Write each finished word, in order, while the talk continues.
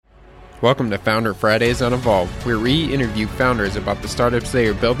Welcome to Founder Fridays on Evolve, where we interview founders about the startups they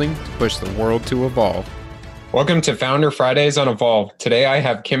are building to push the world to evolve. Welcome to Founder Fridays on Evolve. Today I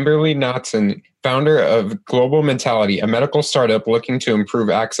have Kimberly Knotson, founder of Global Mentality, a medical startup looking to improve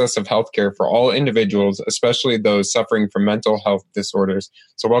access of healthcare for all individuals, especially those suffering from mental health disorders.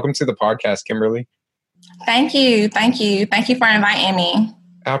 So welcome to the podcast, Kimberly. Thank you. Thank you for inviting me.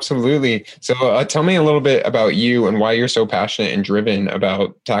 Absolutely. So tell me a little bit about you and why you're so passionate and driven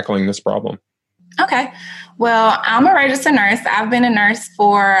about tackling this problem. Okay. Well, I'm a registered nurse. I've been a nurse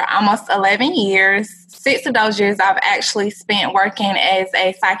for almost 11 years. 6 of those years I've actually spent working as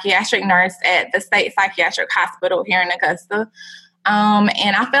a psychiatric nurse at the State Psychiatric Hospital here in Augusta.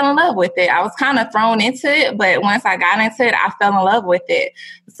 And I fell in love with it. I was kind of thrown into it, but once I got into it, I fell in love with it.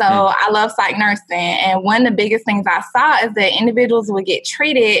 So I love psych nursing. And one of the biggest things I saw is that individuals would get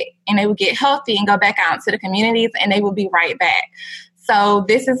treated and they would get healthy and go back out into the communities and they would be right back. So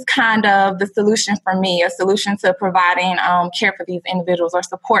this is kind of the solution for me, a solution to providing care for these individuals or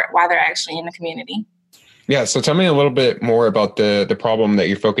support while they're actually in the community. Yeah. So tell me a little bit more about the problem that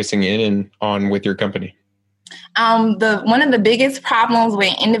you're focusing in on with your company. One of the biggest problems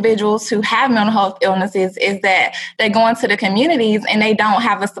with individuals who have mental health illnesses is that they go into the communities and they don't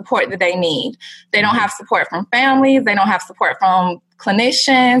have the support that they need. They don't have support from families. They don't have support from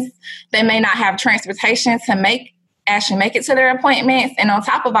clinicians. They may not have transportation to actually make it to their appointments. And on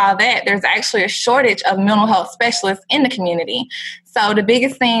top of all that, there's actually a shortage of mental health specialists in the community. So the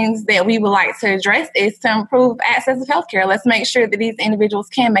biggest things that we would like to address is to improve access to healthcare. Let's make sure that these individuals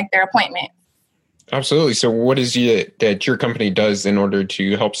can make their appointments. Absolutely. So what is it that your company does in order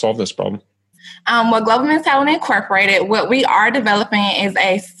to help solve this problem? Well, Global Mentality Incorporated, what we are developing is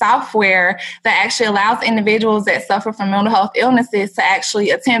a software that actually allows individuals that suffer from mental health illnesses to actually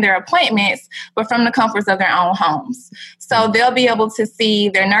attend their appointments, but from the comforts of their own homes. So they'll be able to see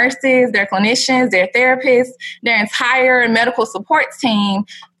their nurses, their clinicians, their therapists, their entire medical support team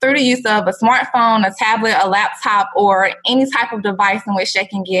through the use of a smartphone, a tablet, a laptop, or any type of device in which they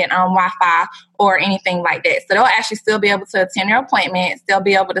can get Wi-Fi or anything like that. So they'll actually still be able to attend their appointments. They'll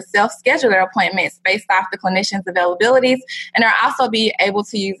be able to self-schedule their appointments based off the clinician's availabilities. And they'll also be able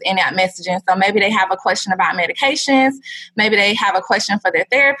to use in-app messaging. So maybe they have a question about medications. Maybe they have a question for their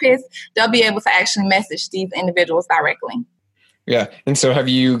therapist. They'll be able to actually message these individuals directly. Yeah. And so have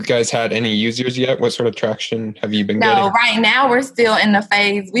you guys had any users yet? What sort of traction have you been getting? No, right now we're still in the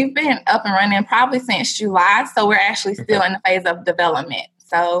phase. We've been up and running probably since July. So we're actually still in the phase of development.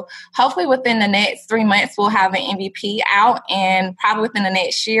 So hopefully within the next 3 months, we'll have an MVP out, and probably within the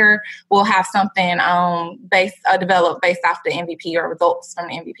next year, we'll have something developed based off the MVP or results from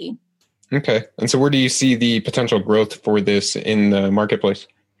the MVP. Okay. And so where do you see the potential growth for this in the marketplace?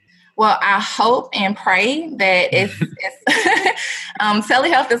 Well, I hope and pray that it's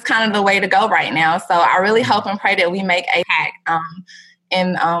telehealth is kind of the way to go right now. So I really hope and pray that we make a hack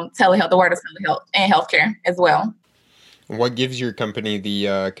in telehealth, the word of telehealth and healthcare as well. What gives your company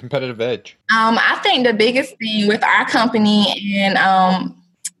the competitive edge? I think the biggest thing with our company, and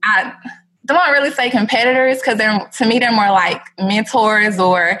I don't want to really say competitors because to me they're more like mentors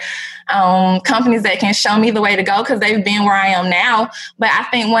or companies that can show me the way to go because they've been where I am now. But I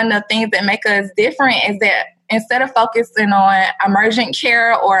think one of the things that make us different is that instead of focusing on emergent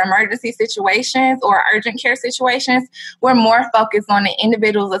care or emergency situations or urgent care situations, we're more focused on the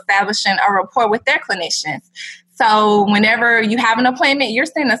individuals establishing a rapport with their clinicians. So whenever you have an appointment, you're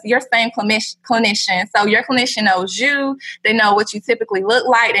seeing your same clinician. So your clinician knows you. They know what you typically look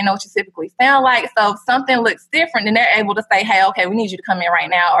like. They know what you typically sound like. So if something looks different, then they're able to say, hey, okay, we need you to come in right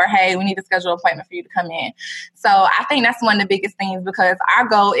now. Or, hey, we need to schedule an appointment for you to come in. So I think that's one of the biggest things because our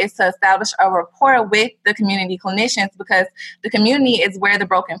goal is to establish a rapport with the community clinicians because the community is where the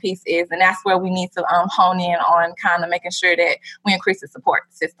broken piece is. And that's where we need to hone in on kind of making sure that we increase the support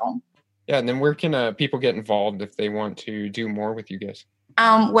system. Yeah, and then where can people get involved if they want to do more with you guys?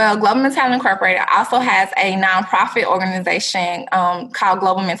 Well, Global Mentality Incorporated also has a nonprofit organization called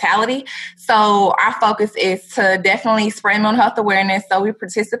Global Mentality. So our focus is to definitely spread mental health awareness. So we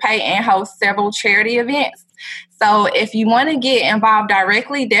participate and host several charity events. So if you want to get involved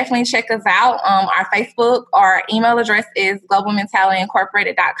directly, definitely check us out. Our Facebook or email address is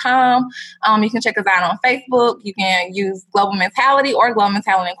globalmentalityincorporated.com. You can check us out on Facebook. You can use Global Mentality or Global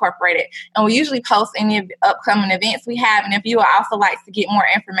Mentality Incorporated. And we usually post any upcoming events we have. And if you would also like to get more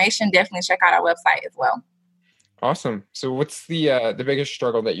information, definitely check out our website as well. Awesome. So what's the biggest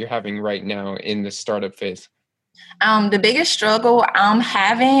struggle that you're having right now in the startup phase? The biggest struggle I'm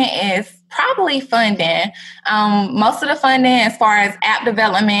having is probably funding. Most of the funding as far as app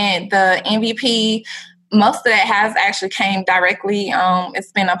development, the MVP, most of that has actually came directly.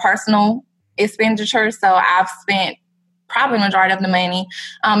 It's been a personal expenditure, so I've spent probably the majority of the money.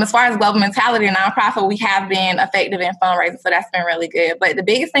 As far as Global Mentality, a nonprofit, we have been effective in fundraising, so that's been really good. But the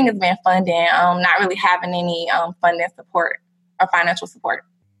biggest thing has been funding, not really having any funding support or financial support.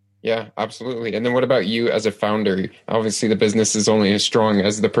 Yeah, absolutely. And then what about you as a founder? Obviously, the business is only as strong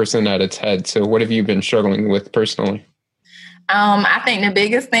as the person at its head. So what have you been struggling with personally? I think the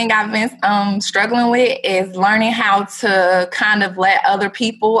biggest thing I've been struggling with is learning how to kind of let other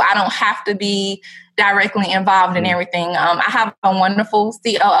people, I don't have to be directly involved in everything. I have a wonderful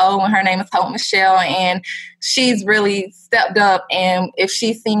COO, and her name is Hope Michelle, and she's really stepped up. And if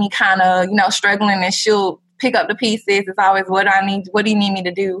she see me kind of, struggling, and she'll pick up the pieces. It's always, what do I need? What do you need me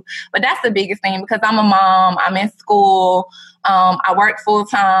to do? But that's the biggest thing, because I'm a mom, I'm in school, I work full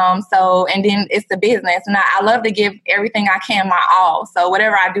time. So, and then it's the business, and I love to give everything I can my all. So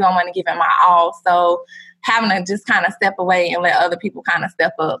whatever I do, I want to give it my all. So having to just kind of step away and let other people kind of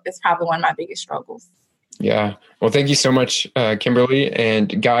step up is probably one of my biggest struggles. Yeah. Well, thank you so much, Kimberly.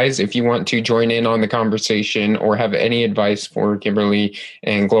 And guys, if you want to join in on the conversation or have any advice for Kimberly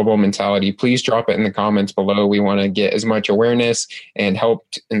and Global Mentality, please drop it in the comments below. We want to get as much awareness and help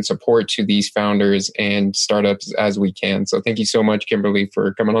and support to these founders and startups as we can. So thank you so much, Kimberly,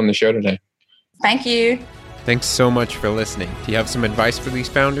 for coming on the show today. Thank you. Thanks so much for listening. Do you have some advice for these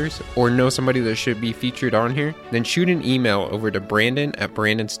founders or know somebody that should be featured on here? Then shoot an email over to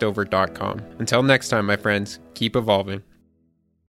Brandon@brandonstover.com. Until next time, my friends, keep evolving.